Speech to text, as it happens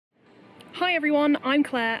Hi everyone, I'm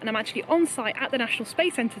Claire and I'm actually on site at the National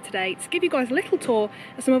Space Centre today to give you guys a little tour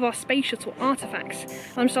of some of our Space Shuttle artefacts.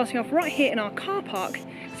 And I'm starting off right here in our car park.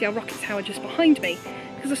 See our rocket tower just behind me,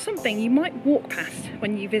 because there's something you might walk past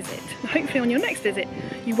when you visit. And hopefully on your next visit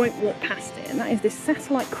you won't walk past it, and that is this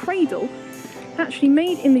satellite cradle, actually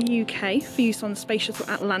made in the UK for use on Space Shuttle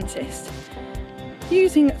Atlantis,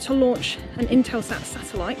 using to launch an Intelsat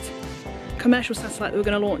satellite, commercial satellite that we're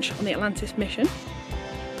going to launch on the Atlantis mission.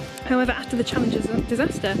 However, after the Challenger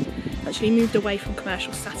disaster, actually moved away from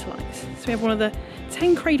commercial satellites. So we have one of the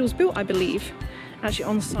 10 cradles built, I believe, actually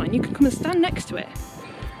on site. And you can come and stand next to it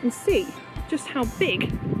and see just how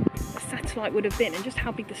big the satellite would have been and just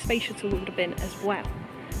how big the Space Shuttle would have been as well.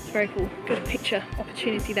 It's very cool. Good picture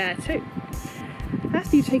opportunity there too.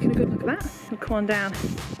 After you've taken a good look at that, we'll come on down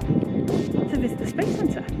to visit the Space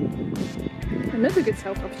Centre. Another good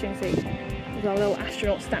selfie opportunity with our little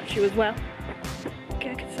astronaut statue as well.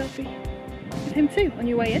 Get a good selfie with him too on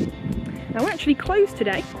your way in. Now we're actually closed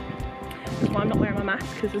today, that's why I'm not wearing my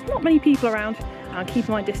mask, because there's not many people around and I'm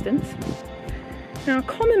keeping my distance. Now a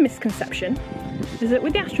common misconception is that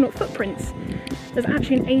with the astronaut footprints there's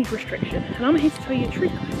actually an age restriction, and I'm here to tell you the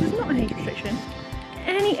truth, there's not an age restriction.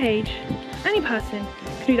 Any age, any person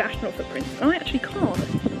can do the astronaut footprints, and I actually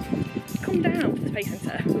can't come down to the Space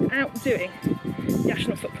Centre without doing the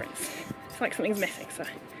astronaut footprints. It's like something's missing, so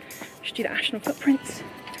just do the astronaut footprints,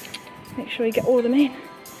 make sure you get all of them in,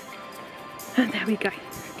 and there we go,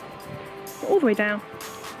 all the way down.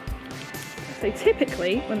 So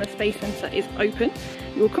typically when the Space Centre is open,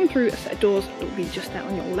 you will come through a set of doors that will be just there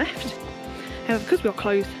on your left. However, because we are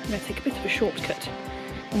closed, I'm going to take a bit of a shortcut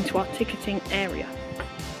into our ticketing area.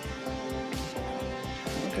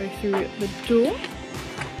 I'll go through the door.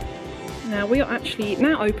 Now we are actually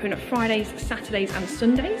now open Fridays, Saturdays and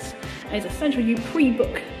Sundays. It's essential you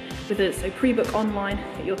pre-book with us, so pre-book online,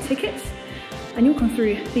 get your tickets, and you'll come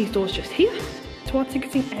through these doors just here to our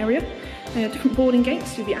ticketing area. There are different boarding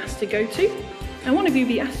gates you'll be asked to go to, and one of you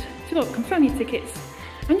will be asked to confirm your tickets,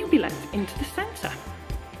 and you'll be let into the centre.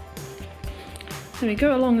 So we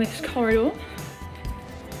go along this corridor,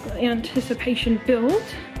 got the anticipation build,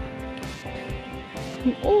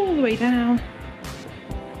 and all the way down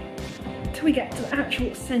till we get to the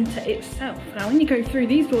actual centre itself. Now when you go through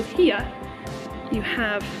these doors here, you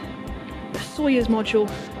have the Soyuz module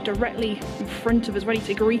directly in front of us, ready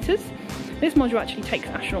to greet us. This module actually takes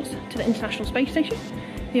astronauts to the International Space Station.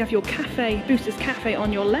 You have your cafe, Boosters Cafe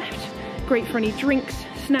on your left, great for any drinks,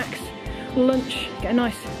 snacks, lunch, get a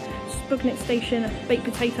nice Spugnet station, baked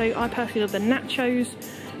potato. I personally love the nachos,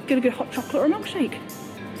 get a good hot chocolate or a milkshake.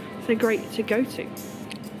 So great to go to.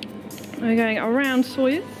 We're going around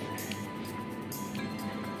Soyuz.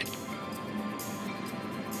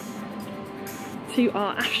 To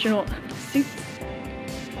our astronaut suits.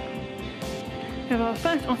 We have our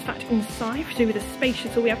first artefact inside to do with the Space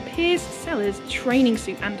Shuttle. We have Piers Sellers' training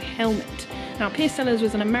suit and helmet. Now Piers Sellers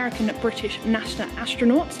was an American-British NASA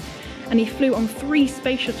astronaut, and he flew on 3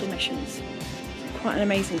 Space Shuttle missions. Quite an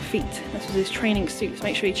amazing feat. This was his training suit, so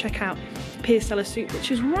make sure you check out Piers Sellers' suit,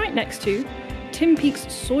 which is right next to Tim Peake's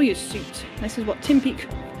Soyuz suit. This is what Tim Peake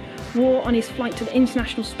wore on his flight to the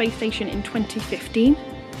International Space Station in 2015.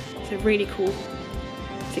 So really cool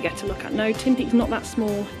to get to look at. No, Tim Peake's not that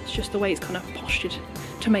small, it's just the way it's kind of postured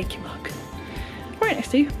to make him look. Right next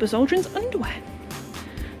to Buzz Aldrin's underwear.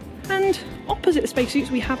 And opposite the spacesuits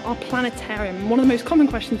we have our planetarium. One of the most common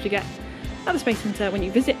questions we get at the Space Centre when you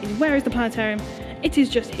visit is, where is the planetarium? It is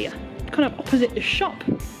just here, kind of opposite the shop.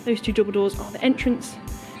 Those 2 double doors are the entrance,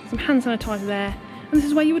 some hand sanitizer there, and this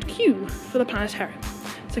is where you would queue for the planetarium.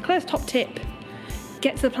 So Claire's top tip: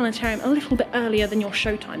 get to the planetarium a little bit earlier than your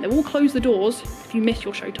show time. They will close the doors if you miss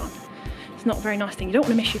your show time. It's not a very nice thing. You don't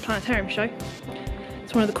want to miss your planetarium show.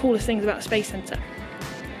 It's one of the coolest things about the Space Centre.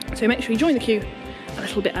 So make sure you join the queue a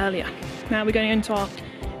little bit earlier. Now we're going into our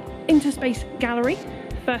Interspace Gallery,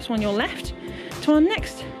 first one on your left. To our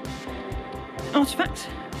next artefact,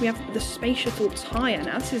 we have the Space Shuttle tyre.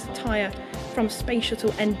 Now this is a tyre from Space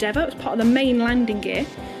Shuttle Endeavour. It was part of the main landing gear.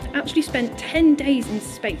 Actually spent 10 days in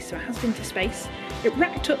space, so it has been to space. It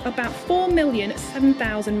racked up about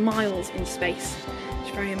 4,007,000 miles in space. It's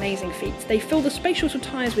a very amazing feat. They fill the Space Shuttle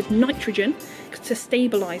tyres with nitrogen to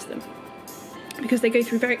stabilise them, because they go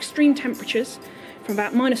through very extreme temperatures from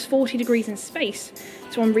about -40 degrees in space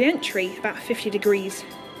to on re-entry about 50 degrees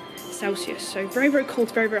Celsius. So very, very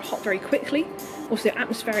cold, very, very hot very quickly. Also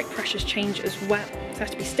atmospheric pressures change as well. So it has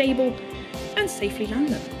to be stable and safely land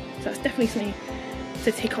them. So that's definitely something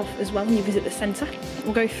to tick off as well when you visit the centre.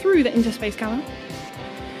 We'll go through the Interspace Gallery,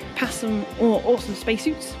 past some awesome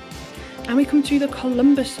spacesuits, and we come to the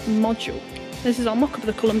Columbus module. This is our mock-up of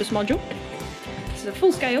the Columbus module. This is a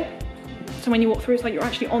full scale, so when you walk through it's like you're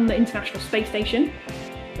actually on the International Space Station.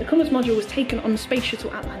 The Columbus module was taken on the Space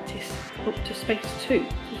Shuttle Atlantis up to Space 2,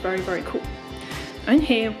 which is very, very cool. And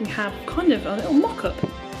here we have kind of a little mock-up,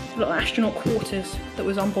 little astronaut quarters that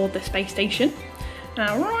was on board the space station.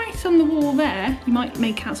 Now right on the wall there, you might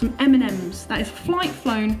make out some M&Ms. That is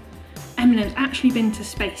flight-flown M&Ms, actually been to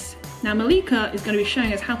space. Now Malika is going to be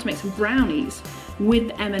showing us how to make some brownies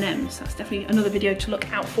with M&Ms. That's definitely another video to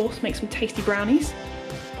look out for, to make some tasty brownies.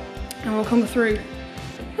 And we'll come through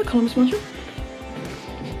the Columbus module.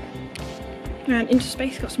 And into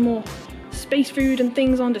space, got some more space food and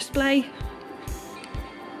things on display.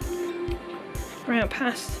 Round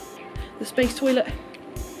past the space toilet,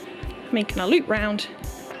 making a loop round.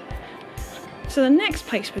 So the next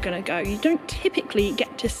place we're going to go, you don't typically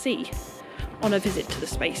get to see on a visit to the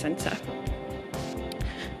Space Centre.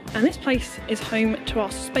 And this place is home to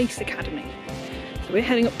our Space Academy. So we're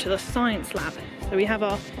heading up to the science lab. So we have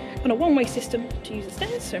our kind of one-way system to use the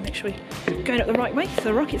stairs, so make sure we're going up the right way to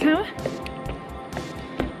the rocket tower.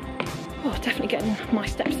 Oh, definitely getting my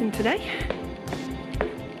steps in today.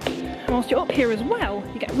 And whilst you're up here as well,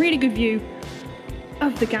 you get a really good view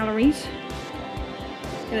of the galleries.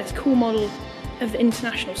 And this cool model of the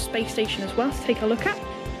International Space Station as well to take a look at.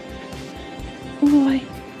 All the way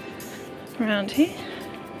around here.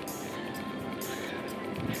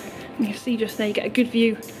 And you can see just there, you get a good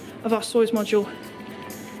view of our Soyuz module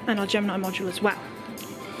and our Gemini module as well.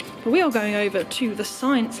 But we are going over to the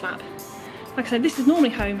science lab. Like I said, this is normally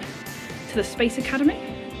home to the Space Academy,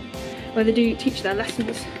 where they do teach their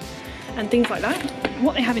lessons and things like that. And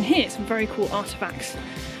what they have in here is some very cool artifacts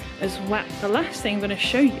as well. The last thing I'm going to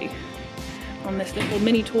show you on this little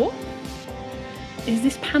mini tour is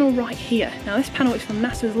this panel right here. Now this panel is from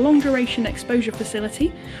NASA's Long Duration Exposure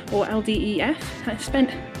Facility, or LDEF, and it spent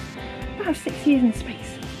about 6 years in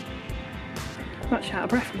space. Much out of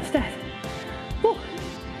breath from the stairs. Whew.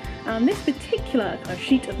 And this particular kind of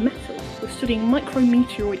sheet of metal was studying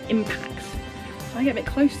micrometeoroid impacts. If I get a bit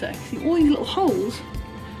closer, you see all these little holes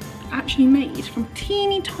actually made from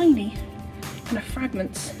teeny tiny kind of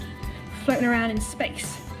fragments floating around in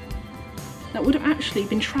space that would have actually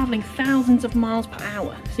been travelling thousands of miles per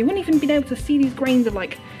hour. So you wouldn't even be able to see these grains of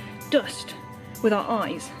like dust with our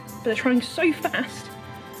eyes, but they're travelling so fast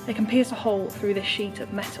they can pierce a hole through this sheet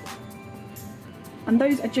of metal. And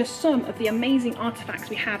those are just some of the amazing artefacts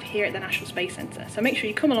we have here at the National Space Centre. So make sure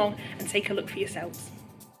you come along and take a look for yourselves.